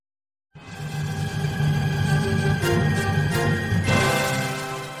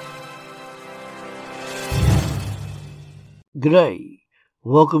G'day,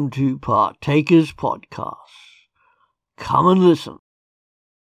 welcome to Partakers Podcast. Come and listen.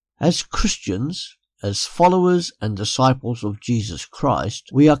 As Christians, as followers and disciples of Jesus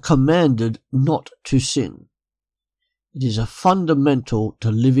Christ, we are commanded not to sin. It is a fundamental to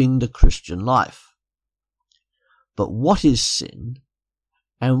living the Christian life. But what is sin?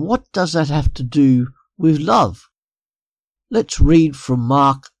 And what does that have to do with love? Let's read from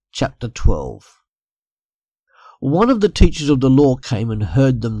Mark chapter 12. One of the teachers of the law came and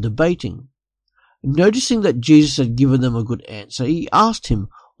heard them debating. Noticing that Jesus had given them a good answer, he asked him,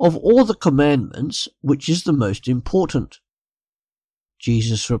 "Of all the commandments, which is the most important?"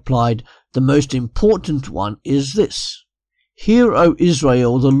 Jesus replied, "The most important one is this. Hear, O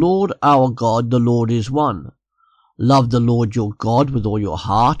Israel, the Lord our God, the Lord is one. Love the Lord your God with all your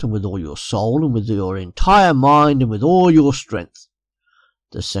heart and with all your soul and with your entire mind and with all your strength.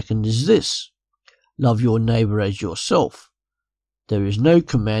 The second is this. Love your neighbour as yourself. There is no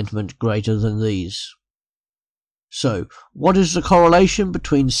commandment greater than these." So, what is the correlation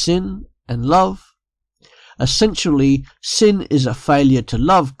between sin and love? Essentially, sin is a failure to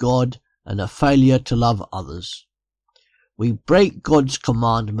love God and a failure to love others. We break God's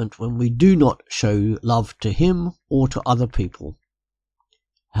commandment when we do not show love to Him or to other people.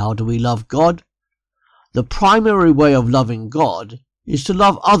 How do we love God? The primary way of loving God is to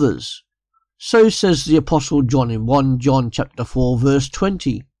love others. So says the Apostle John in 1 John chapter 4 verse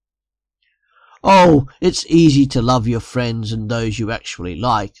 20. Oh, it's easy to love your friends and those you actually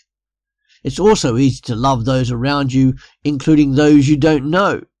like. It's also easy to love those around you, including those you don't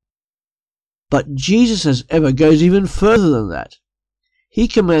know. But Jesus goes even further than that. He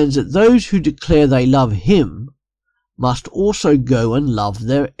commands that those who declare they love Him must also go and love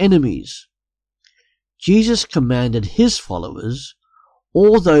their enemies. Jesus commanded His followers,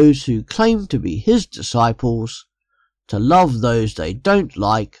 all those who claim to be His disciples, to love those they don't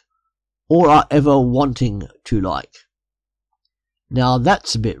like or are ever wanting to like. Now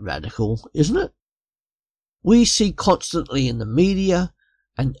that's a bit radical, isn't it? We see constantly in the media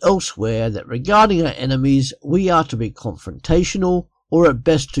and elsewhere that regarding our enemies we are to be confrontational or at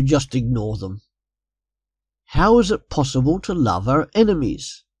best to just ignore them. How is it possible to love our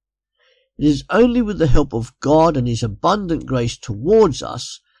enemies? It is only with the help of God and His abundant grace towards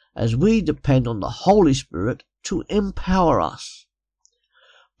us, as we depend on the Holy Spirit to empower us.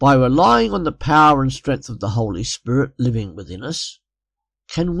 By relying on the power and strength of the Holy Spirit living within us,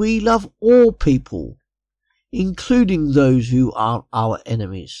 can we love all people, including those who are our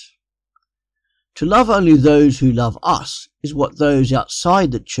enemies. To love only those who love us is what those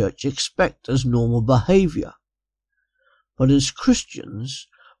outside the church expect as normal behaviour. But as Christians,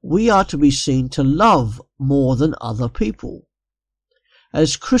 we are to be seen to love more than other people.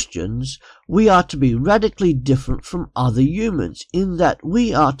 As Christians, we are to be radically different from other humans in that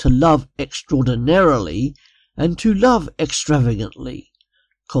we are to love extraordinarily and to love extravagantly,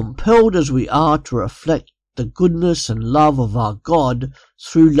 compelled as we are to reflect the goodness and love of our God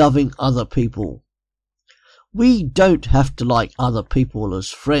through loving other people. We don't have to like other people as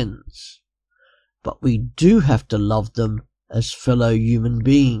friends, but we do have to love them as fellow human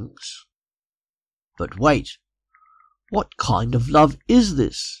beings. But wait, what kind of love is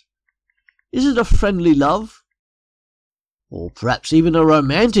this? Is it a friendly love? Or perhaps even a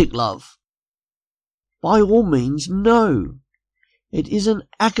romantic love? By all means, no. It is an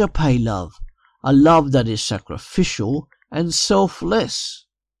agape love, a love that is sacrificial and selfless.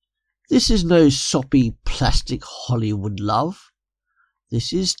 This is no soppy plastic Hollywood love.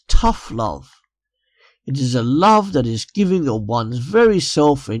 This is tough love. It is a love that is giving of one's very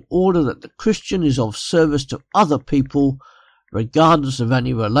self in order that the Christian is of service to other people, regardless of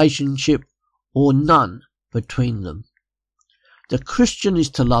any relationship or none between them. The Christian is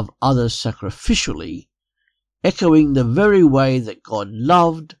to love others sacrificially, echoing the very way that God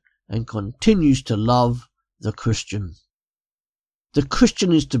loved and continues to love the Christian. The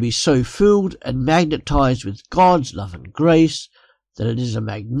Christian is to be so filled and magnetized with God's love and grace that it is a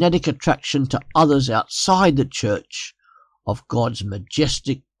magnetic attraction to others outside the church of God's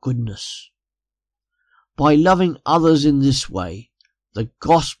majestic goodness. By loving others in this way, the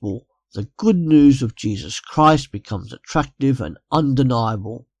gospel, the good news of Jesus Christ, becomes attractive and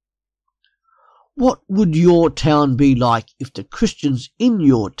undeniable. What would your town be like if the Christians in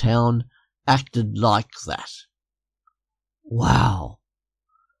your town acted like that? Wow!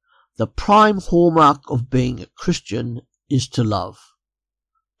 The prime hallmark of being a Christian is to love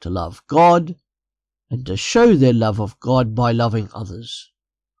God, and to show their love of God by loving others.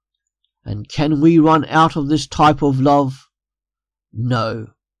 And can we run out of this type of love?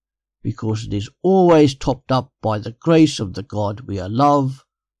 No. because it is always topped up by the grace of the God we love,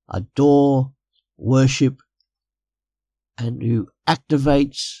 adore, worship, and who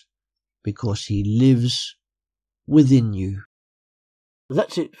activates because he lives within you.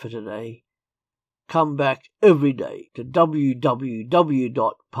 That's it for today. Come back every day to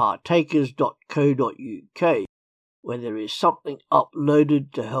www.partakers.co.uk, where there is something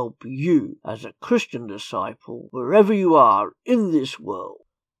uploaded to help you as a Christian disciple, wherever you are in this world,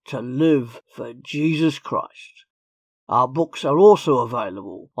 to live for Jesus Christ. Our books are also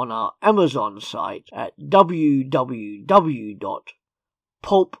available on our Amazon site at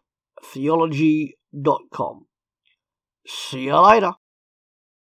www.pulptheology.com. See you later.